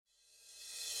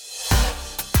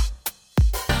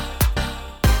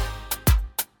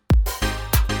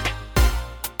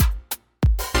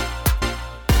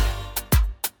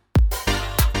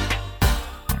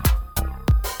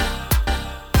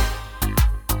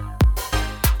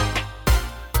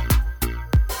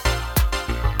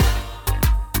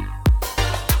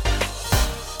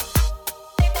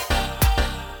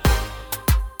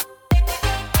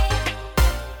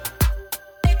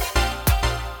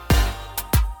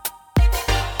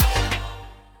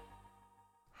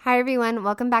Hi, everyone.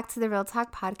 Welcome back to the Real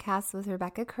Talk podcast with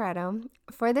Rebecca Corretto.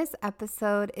 For this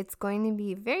episode, it's going to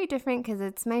be very different because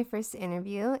it's my first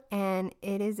interview, and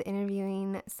it is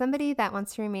interviewing somebody that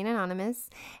wants to remain anonymous.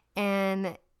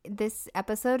 And this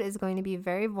episode is going to be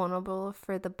very vulnerable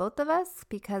for the both of us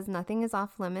because nothing is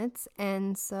off limits.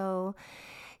 And so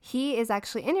he is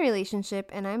actually in a relationship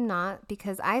and I'm not,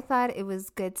 because I thought it was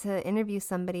good to interview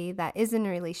somebody that is in a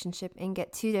relationship and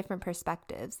get two different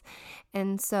perspectives.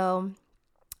 And so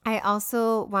I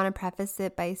also want to preface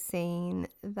it by saying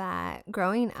that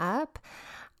growing up,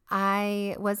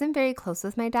 I wasn't very close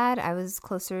with my dad. I was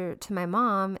closer to my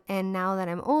mom. And now that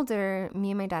I'm older,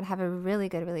 me and my dad have a really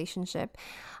good relationship.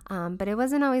 But it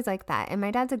wasn't always like that. And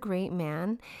my dad's a great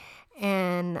man.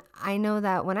 And I know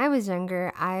that when I was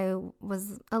younger, I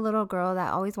was a little girl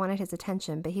that always wanted his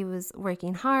attention, but he was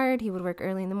working hard. He would work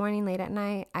early in the morning, late at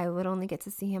night. I would only get to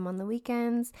see him on the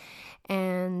weekends.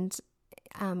 And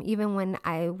even when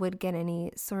I would get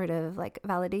any sort of like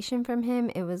validation from him,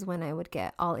 it was when I would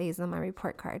get all A's on my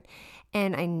report card.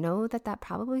 And I know that that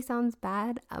probably sounds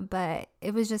bad, but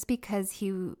it was just because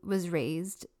he was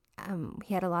raised.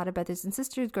 He had a lot of brothers and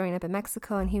sisters growing up in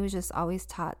Mexico, and he was just always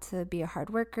taught to be a hard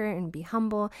worker and be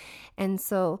humble. And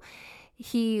so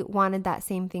he wanted that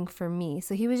same thing for me.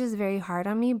 So he was just very hard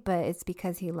on me, but it's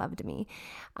because he loved me.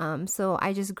 So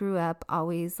I just grew up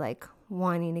always like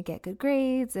wanting to get good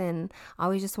grades and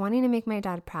always just wanting to make my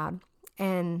dad proud.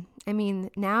 And I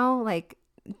mean, now like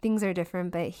things are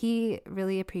different, but he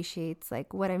really appreciates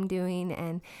like what I'm doing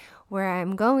and where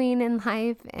I'm going in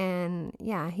life. And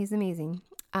yeah, he's amazing.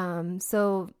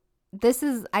 So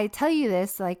I tell you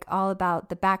this like all about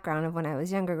the background of when I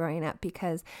was younger growing up,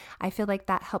 because I feel like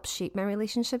that helped shape my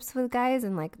relationships with guys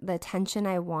and like the attention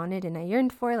I wanted and I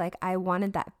yearned for. Like I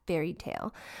wanted that fairy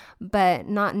tale, but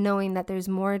not knowing that there's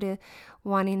more to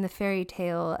wanting the fairy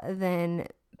tale than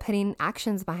putting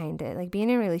actions behind it. Like being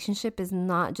in a relationship is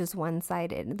not just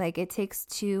one-sided. Like it takes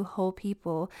two whole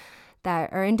people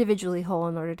that are individually whole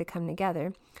in order to come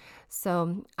together.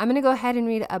 So I'm going to go ahead and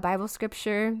read a Bible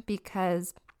scripture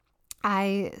because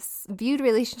I viewed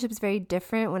relationships very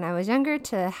different when I was younger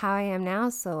to how I am now.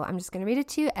 So I'm just going to read it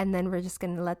to you, and then we're just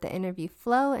going to let the interview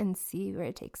flow and see where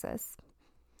it takes us.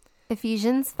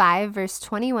 Ephesians 5, verse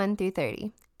 21 through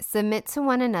 30. Submit to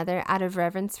one another out of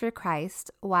reverence for Christ.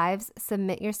 Wives,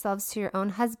 submit yourselves to your own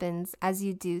husbands as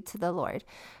you do to the Lord.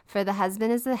 For the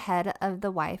husband is the head of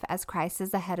the wife, as Christ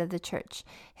is the head of the church,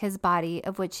 his body,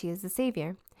 of which he is the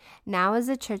Savior. Now as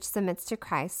the church submits to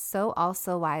Christ, so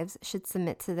also wives should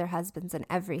submit to their husbands in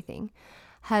everything.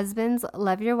 Husbands,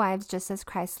 love your wives just as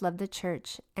Christ loved the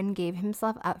church and gave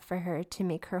himself up for her to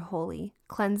make her holy,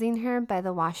 cleansing her by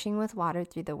the washing with water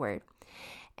through the word,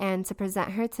 and to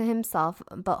present her to himself,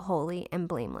 but holy and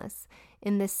blameless.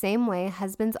 In the same way,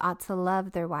 husbands ought to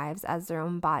love their wives as their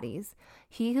own bodies.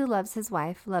 He who loves his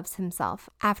wife loves himself.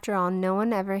 After all, no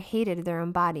one ever hated their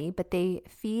own body, but they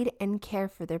feed and care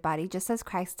for their body, just as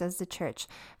Christ does the church,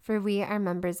 for we are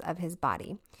members of his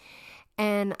body.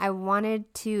 And I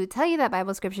wanted to tell you that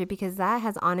Bible scripture because that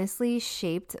has honestly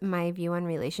shaped my view on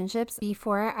relationships.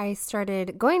 Before I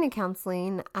started going to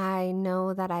counseling, I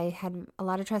know that I had a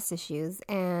lot of trust issues,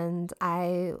 and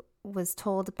I was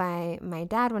told by my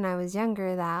dad when I was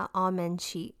younger that all men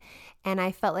cheat. And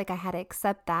I felt like I had to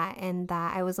accept that, and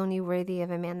that I was only worthy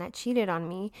of a man that cheated on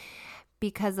me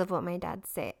because of what my dad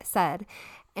said.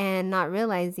 And not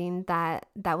realizing that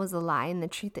that was a lie. And the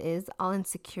truth is, all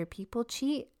insecure people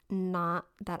cheat, not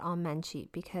that all men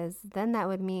cheat, because then that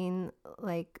would mean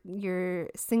like you're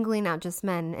singling out just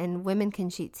men, and women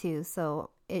can cheat too. So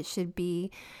it should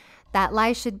be, that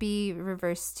lie should be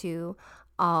reversed to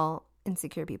all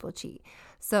insecure people cheat.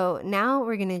 So now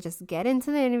we're going to just get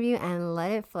into the interview and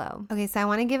let it flow. Okay, so I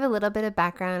want to give a little bit of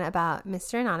background about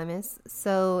Mr. Anonymous.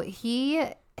 So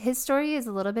his story is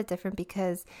a little bit different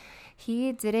because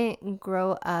he didn't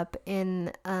grow up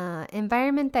in an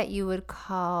environment that you would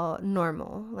call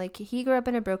normal. Like he grew up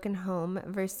in a broken home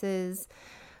versus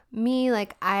me.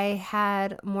 Like I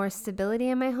had more stability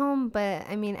in my home, but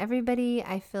I mean,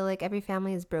 I feel like every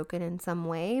family is broken in some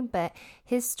way, but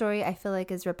his story I feel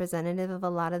like is representative of a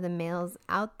lot of the males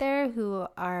out there who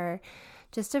are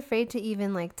just afraid to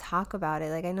even like talk about it.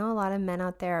 Like I know a lot of men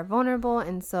out there are vulnerable,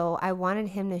 and so I wanted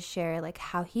him to share like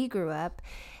how he grew up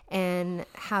and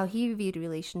how he viewed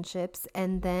relationships,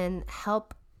 and then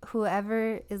help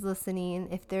whoever is listening,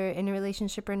 if they're in a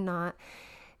relationship or not,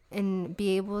 and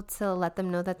be able to let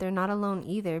them know that they're not alone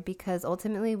either, because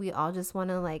ultimately we all just want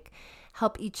to like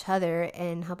help each other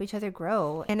and help each other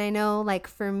grow. And I know like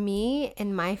for me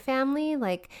and my family,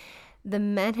 like the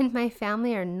men in my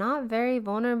family are not very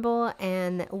vulnerable.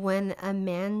 And when a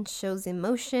man shows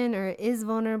emotion or is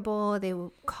vulnerable, they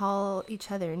will call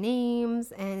each other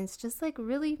names. And it's just like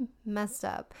really messed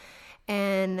up.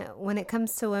 And when it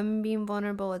comes to women being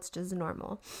vulnerable, it's just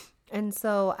normal. And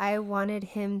so I wanted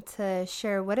him to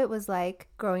share what it was like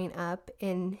growing up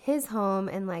in his home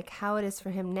and like how it is for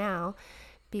him now,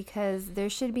 because there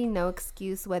should be no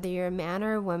excuse, whether you're a man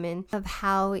or a woman, of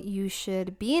how you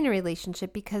should be in a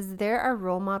relationship, because there are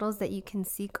role models that you can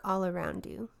seek all around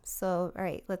you. So, all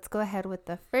right, let's go ahead with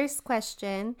the first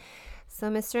question. So,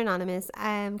 Mr. Anonymous,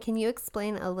 can you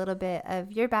explain a little bit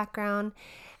of your background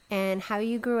and how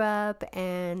you grew up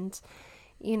and,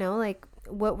 like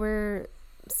what were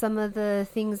some of the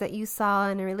things that you saw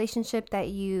in a relationship that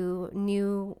you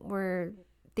knew were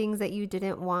things that you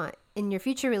didn't want in your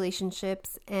future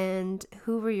relationships, and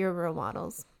who were your role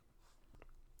models?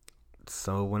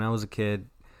 So when I was a kid,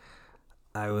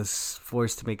 I was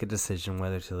forced to make a decision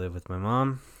whether to live with my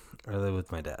mom or live with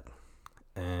my dad.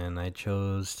 And I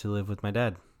chose to live with my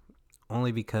dad,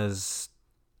 only because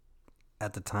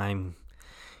at the time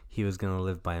he was going to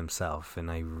live by himself,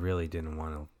 and I really didn't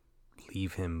want to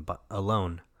leave him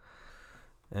alone.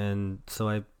 And so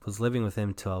I was living with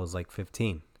him till I was like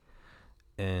 15.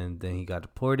 And then he got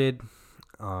deported.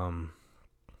 And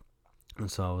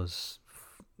so I was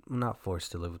not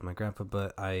forced to live with my grandpa,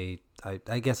 but I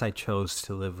guess I chose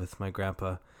to live with my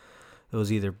grandpa. It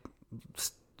was either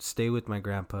stay with my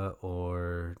grandpa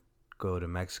or go to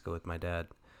Mexico with my dad.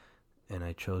 And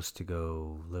I chose to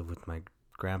go live with my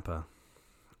grandpa.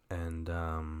 And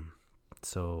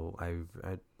so I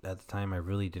at the time I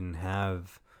really didn't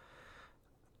have,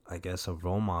 I guess, a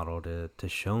role model to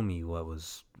show me what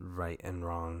was right and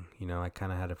wrong. I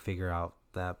kind of had to figure out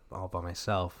that all by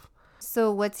myself.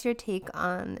 So what's your take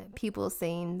on people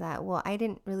saying that, well, I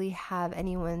didn't really have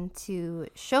anyone to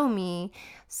show me,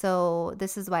 so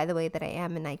this is why the way that I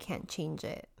am and I can't change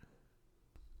it?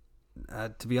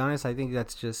 To be honest, I think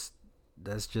that's just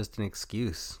an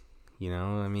excuse.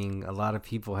 I mean, a lot of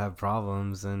people have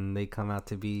problems and they come out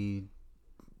to be,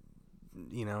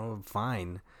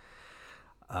 fine.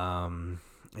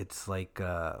 It's like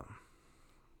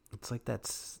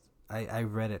that's, I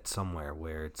read it somewhere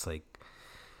where it's like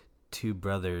two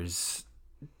brothers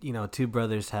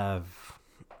have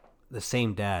the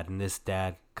same dad, and this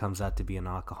dad comes out to be an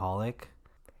alcoholic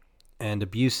and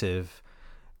abusive.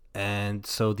 And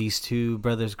so these two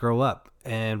brothers grow up,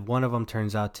 and one of them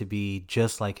turns out to be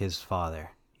just like his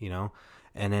father, and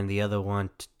then the other one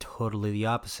totally the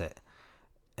opposite.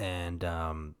 And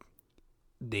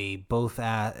they both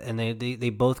they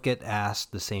both get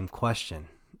asked the same question,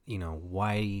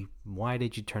 why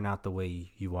did you turn out the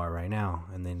way you are right now?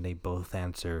 And then they both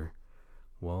answer,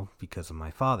 well, because of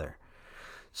my father.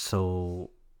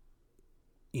 So,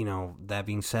 that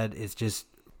being said, it's just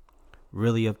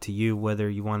really up to you whether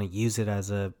you want to use it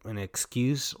as an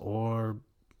excuse or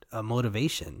a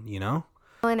motivation,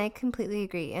 And I completely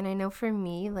agree. And I know for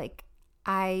me, like,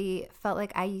 I felt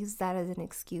like I used that as an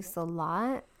excuse a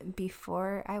lot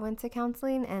before I went to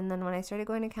counseling. And then when I started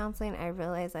going to counseling, I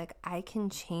realized like I can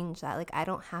change that. Like I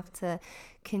don't have to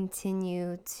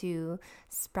continue to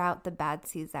sprout the bad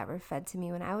seeds that were fed to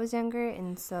me when I was younger.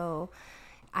 And so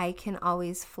I can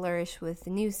always flourish with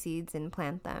new seeds and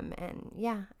plant them. And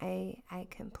yeah, I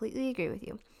completely agree with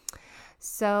you.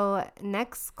 So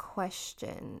next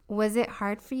question. Was it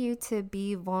hard for you to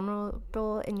be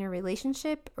vulnerable in your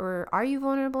relationship, or are you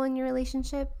vulnerable in your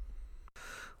relationship?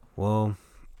 Well,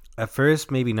 at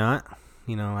first, maybe not.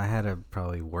 I had to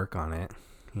probably work on it,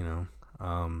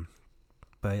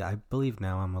 but I believe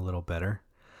now I'm a little better.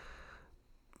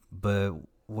 But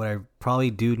what I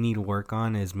probably do need to work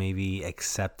on is maybe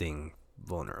accepting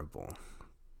vulnerable.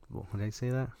 What did I say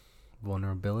that?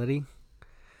 Vulnerability?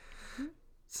 Mm-hmm.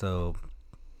 So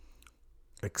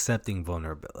accepting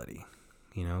vulnerability,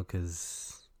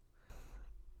 because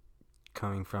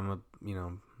coming from a,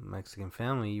 Mexican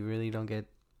family, you really don't get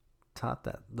taught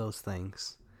those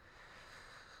things,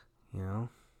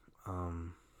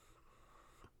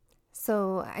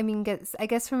 So, I mean, I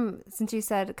guess since you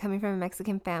said coming from a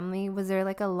Mexican family, was there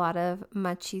like a lot of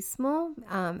machismo?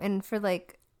 And for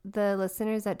like the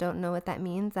listeners that don't know what that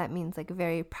means like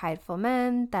very prideful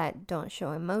men that don't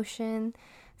show emotion.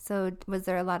 So was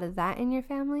there a lot of that in your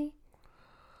family?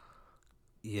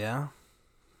 Yeah.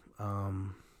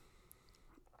 And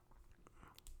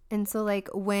so like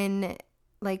when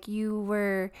like you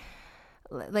were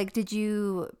like, did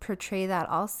you portray that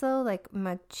also, like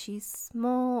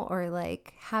machismo, or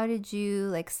like how did you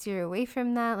like steer away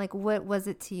from that? Like what was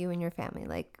it to you and your family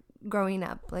like growing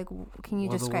up? Like can you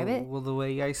describe it? Well, the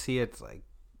way I see it's like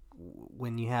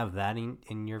when you have that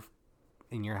in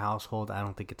your household, I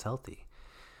don't think it's healthy.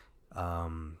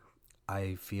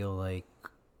 I feel like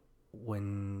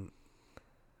when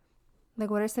Like,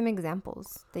 what are some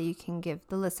examples that you can give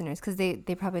the listeners? Because they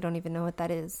probably don't even know what that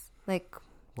is. Like,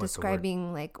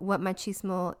 describing, like, what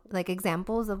machismo, like,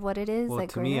 examples of what it is. Well, like,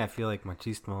 to me, I feel like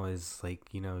machismo is, like,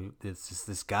 it's just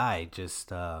this guy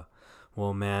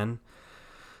man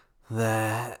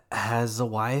that has a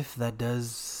wife that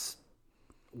does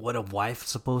what a wife's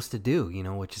supposed to do,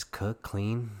 which is cook,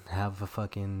 clean, have a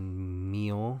fucking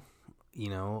meal,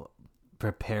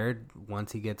 prepared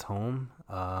once he gets home.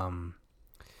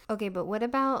 Okay, but what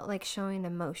about, like, showing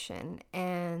emotion?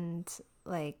 And,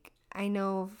 like, I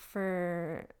know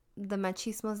for the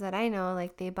machismos that I know,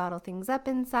 like, they bottle things up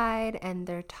inside and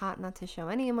they're taught not to show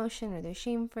any emotion, or they're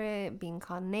shamed for it, being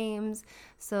called names.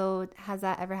 So has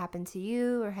that ever happened to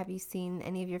you, or have you seen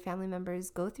any of your family members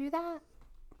go through that?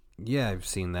 Yeah, I've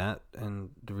seen that.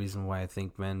 And the reason why I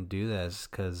think men do that is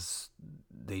because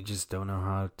they just don't know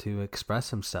how to express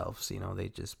themselves. They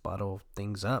just bottle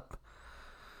things up.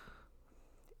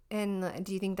 And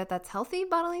do you think that that's healthy,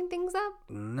 bottling things up?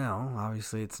 No,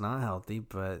 obviously it's not healthy,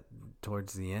 but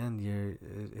towards the end,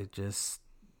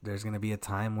 there's going to be a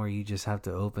time where you just have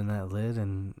to open that lid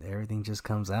and everything just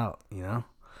comes out,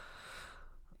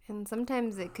 And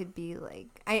sometimes it could be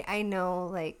like, I know,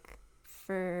 like,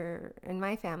 in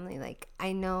my family, like,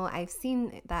 I know I've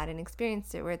seen that and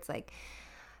experienced it, where it's like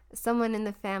someone in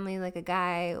the family, like a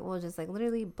guy, will just, like,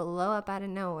 literally blow up out of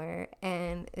nowhere,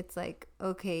 and it's like,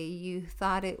 okay, you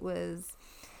thought it was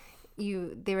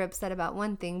they were upset about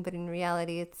one thing, but in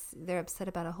reality they're upset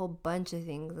about a whole bunch of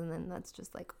things, and then that's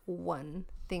just, like, one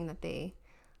thing that they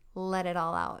let it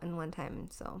all out in one time.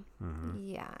 So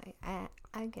yeah,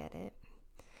 I get it.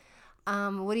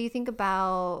 What do you think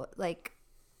about, like,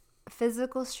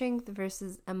 physical strength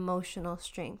versus emotional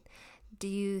strength? Do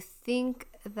you think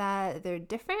that they're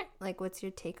different? Like, what's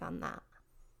your take on that?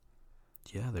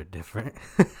 Yeah, they're different.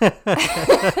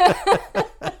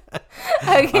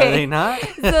 Okay. Are they not?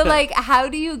 So, like, how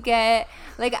do you get,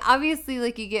 like, obviously,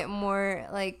 like, you get more,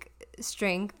 like,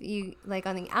 strength, you, like,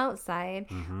 on the outside,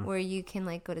 where you can,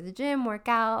 like, go to the gym, work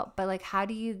out, but, like, how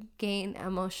do you gain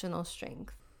emotional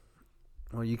strength?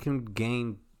 Well, you can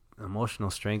gain emotional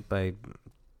strength by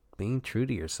being true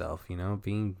to yourself,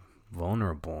 being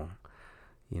vulnerable,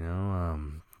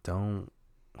 don't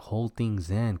hold things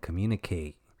in,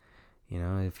 communicate.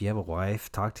 If you have a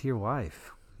wife, talk to your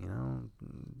wife,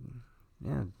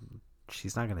 yeah,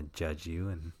 she's not going to judge you,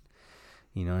 and,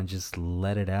 and just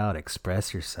let it out,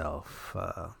 express yourself.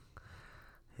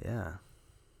 Yeah.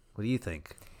 What do you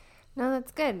think? No,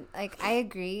 that's good. Like, I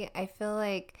agree. I feel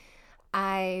like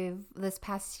this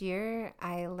past year,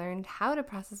 I learned how to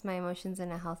process my emotions in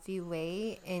a healthy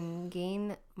way and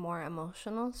gain more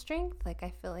emotional strength. Like,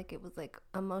 I feel like it was, like,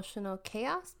 emotional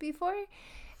chaos before,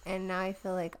 and now I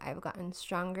feel like I've gotten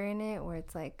stronger in it, where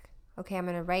it's like, okay, I'm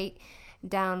going to write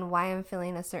down why I'm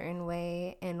feeling a certain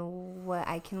way and what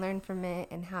I can learn from it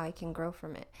and how I can grow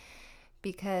from it,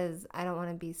 because I don't want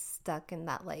to be stuck in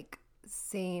that, like,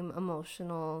 same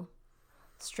emotional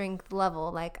strength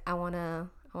level. Like, I want to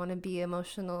be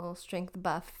emotional strength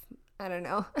buff. I don't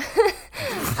know.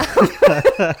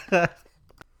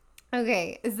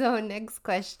 Okay, so next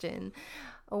question.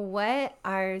 What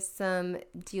are some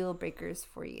deal breakers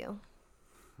for you?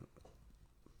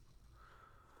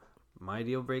 My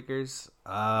deal breakers,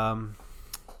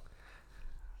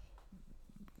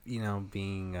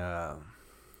 being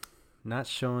not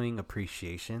showing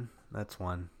appreciation. That's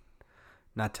one.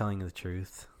 Not telling the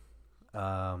truth.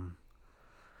 What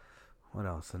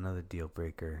else? Another deal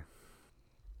breaker.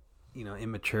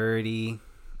 Immaturity.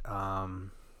 Not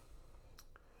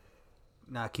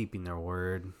keeping their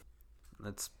word.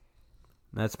 That's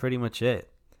pretty much it.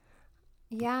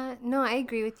 Yeah, no, I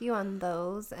agree with you on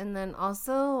those. And then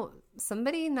also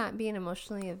somebody not being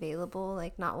emotionally available,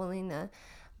 like not willing to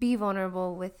be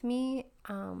vulnerable with me.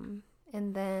 And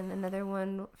then another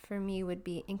one for me would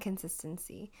be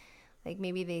inconsistency. Like,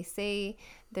 maybe they say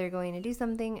they're going to do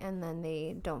something and then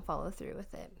they don't follow through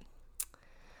with it.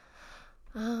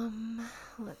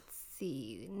 Let's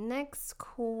see. Next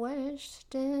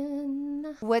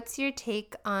question. What's your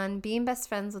take on being best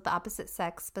friends with the opposite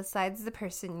sex besides the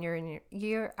person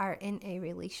you are in a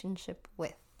relationship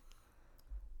with?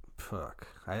 Fuck.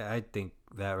 I think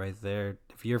that right there,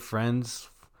 if you're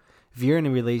in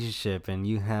a relationship and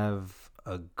you have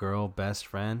a girl best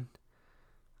friend,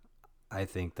 I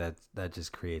think that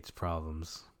just creates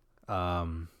problems.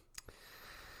 Yeah,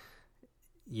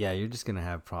 you're just gonna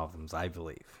have problems, I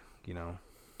believe.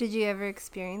 Did you ever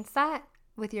experience that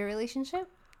with your relationship?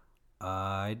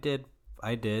 I did.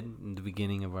 I did in the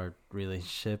beginning of our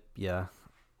relationship, yeah.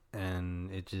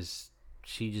 And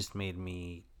she just made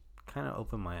me kind of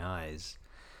open my eyes.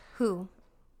 Who?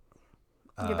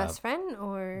 Your best friend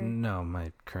or? No,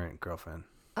 my current girlfriend.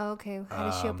 Oh, okay.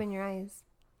 How did she open your eyes?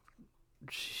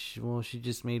 She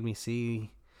just made me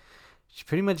see. She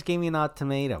pretty much gave me an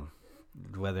ultimatum,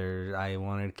 whether I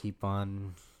wanted to keep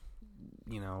on,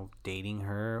 dating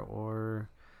her or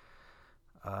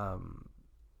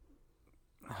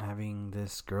having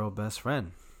this girl best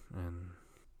friend. And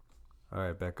all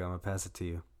right, Becca, I'm gonna pass it to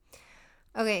you.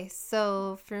 Okay,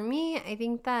 so for me, I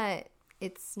think that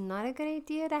it's not a good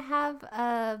idea to have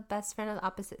a best friend of the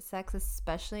opposite sex,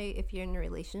 especially if you're in a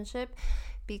relationship,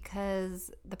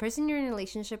 because the person you're in a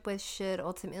relationship with should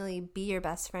ultimately be your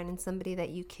best friend and somebody that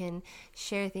you can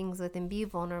share things with and be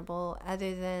vulnerable,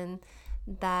 other than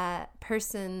that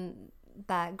person,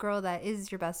 that girl that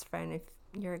is your best friend if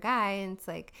you're a guy. And it's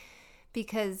like,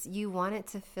 because you want it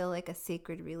to feel like a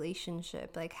sacred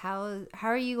relationship. Like how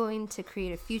are you going to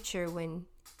create a future when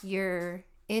you're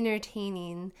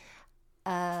entertaining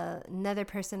another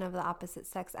person of the opposite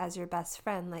sex as your best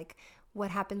friend? Like,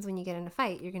 what happens when you get in a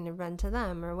fight? You're going to run to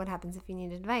them. Or what happens if you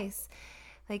need advice?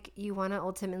 Like, you want to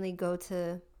ultimately go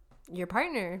to your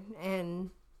partner, and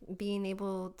being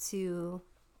able to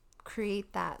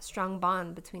create that strong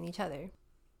bond between each other.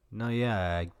 No,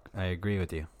 yeah, I agree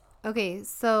with you. Okay,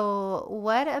 so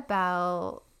what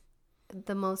about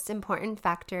the most important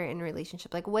factor in a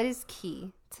relationship? Like, what is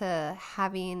key to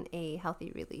having a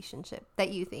healthy relationship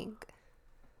that you think?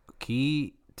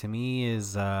 Key to me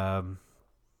is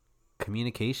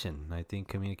communication. I think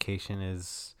communication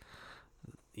is,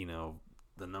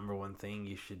 the number one thing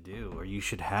you should do or you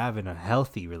should have in a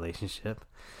healthy relationship.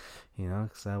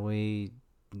 Because that way,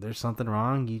 there's something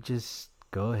wrong, you just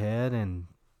go ahead and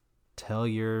tell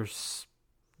your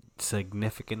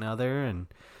significant other and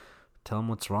tell them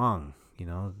what's wrong.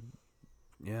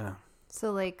 Yeah.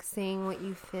 So, like, saying what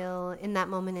you feel in that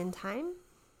moment in time?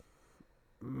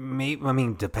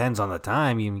 Depends on the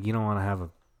time. You don't want to have a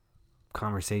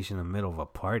conversation in the middle of a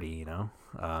party,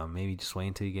 maybe just wait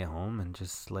until you get home and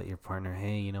just let your partner,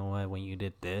 hey, you know what, when you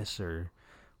did this or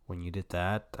when you did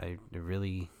that, I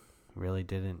really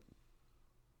didn't,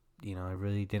 I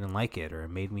really didn't like it, or it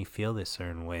made me feel this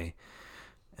certain way.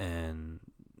 And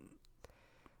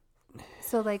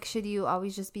so, like, should you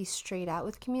always just be straight out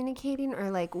with communicating, or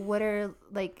like, what are,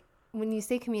 like, when you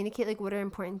say communicate, like, what are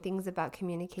important things about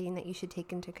communicating that you should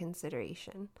take into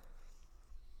consideration?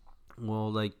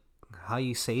 Well, like how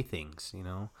you say things, you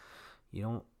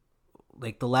don't,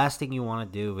 like, the last thing you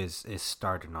want to do is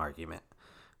start an argument,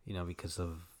 because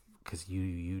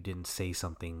you didn't say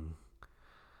something,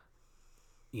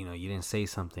 you didn't say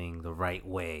something the right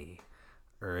way,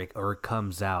 or it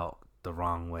comes out the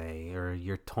wrong way, or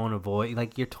your tone of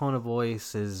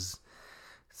voice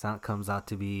comes out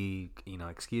to be,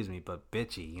 excuse me, but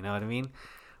bitchy, you know what I mean?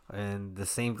 And the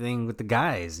same thing with the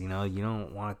guys, you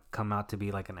don't want to come out to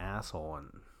be like an asshole,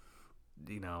 and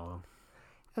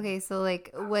Okay, so,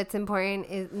 like, what's important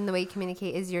is in the way you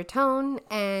communicate is your tone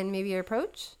and maybe your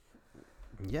approach?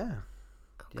 Yeah.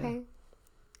 Okay. Yeah.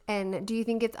 And do you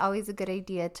think it's always a good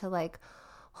idea to, like,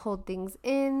 hold things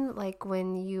in, like,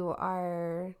 when you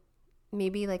are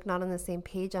maybe, like, not on the same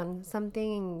page on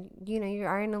something, and, you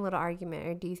are in a little argument?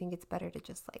 Or do you think it's better to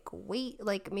just, like, wait,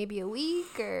 like, maybe a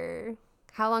week? Or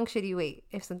how long should you wait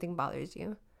if something bothers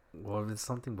you? Well, if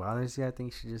something bothers you, I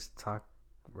think you should just talk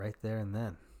right there and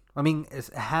then.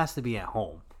 It has to be at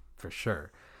home for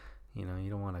sure. You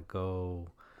don't want to go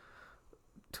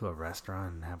to a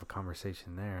restaurant and have a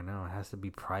conversation there. No, it has to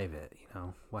be private.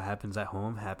 What happens at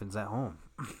home happens at home.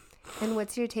 And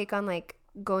what's your take on, like,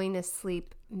 going to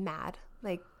sleep mad?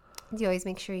 Like, do you always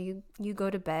make sure you go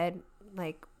to bed,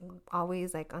 like,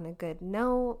 always, like, on a good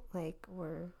note, like,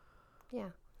 or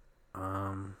yeah?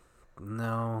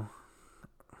 No.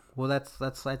 Well,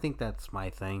 that's I think that's my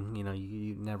thing.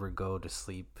 You never go to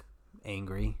sleep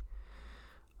angry.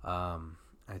 I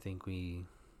think we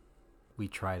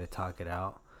try to talk it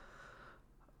out.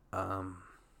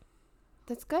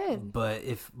 That's good. But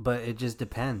it just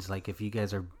depends. Like, if you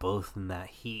guys are both in that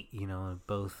heat,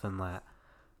 both in that,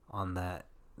 on that,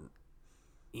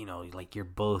 like, you're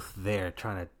both there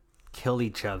trying to kill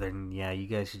each other, and yeah, you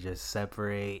guys should just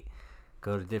separate,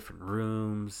 go to different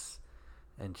rooms,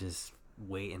 and just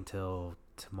wait until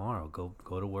tomorrow.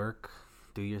 Go to work,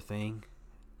 do your thing,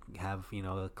 have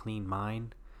a clean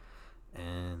mind,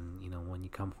 and when you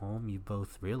come home, you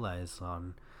both realize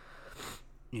on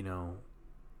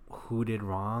who did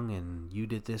wrong and you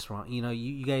did this wrong.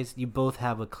 You guys, you both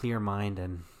have a clear mind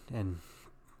and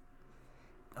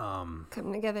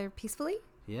come together peacefully.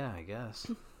 Yeah, I guess.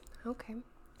 Okay.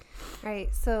 All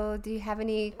right. So, do you have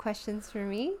any questions for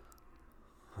me?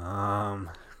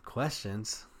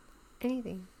 Questions.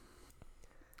 Anything.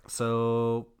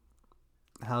 So,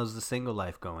 how's the single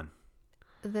life going?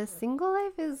 The single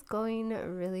life is going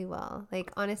really well.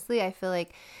 Like, honestly, I feel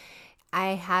like I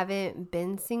haven't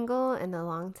been single in a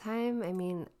long time. I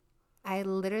mean, I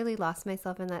literally lost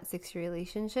myself in that 6-year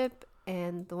relationship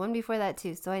and the one before that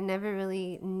too. So I never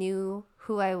really knew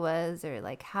who I was or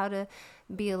like how to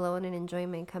be alone and enjoy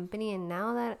my company. And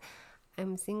now that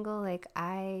I'm single, like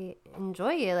I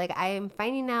enjoy it. Like I am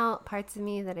finding out parts of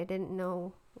me that I didn't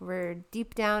know were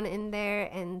deep down in there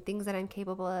and things that I'm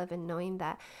capable of, and knowing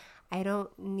that I don't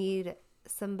need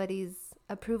somebody's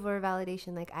approval or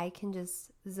validation. Like I can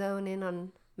just zone in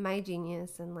on my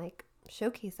genius and like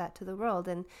showcase that to the world,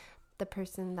 and the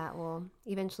person that will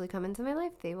eventually come into my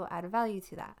life, they will add value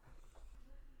to that.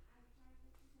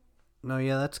 No,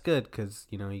 yeah, that's good because,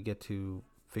 you get to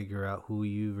figure out who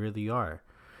you really are.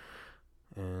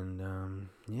 And,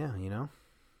 yeah.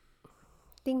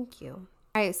 Thank you.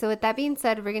 All right, so with that being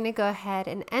said, we're going to go ahead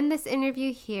and end this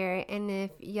interview here. And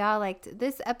if y'all liked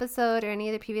this episode or any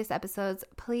of the previous episodes,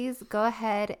 please go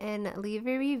ahead and leave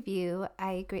a review.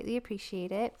 I greatly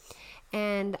appreciate it.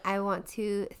 And I want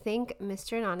to thank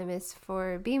Mr. Anonymous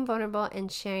for being vulnerable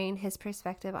and sharing his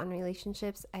perspective on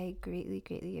relationships. I greatly,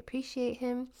 greatly appreciate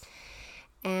him.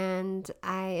 And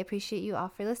I appreciate you all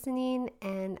for listening.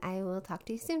 And I will talk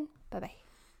to you soon. Bye-bye.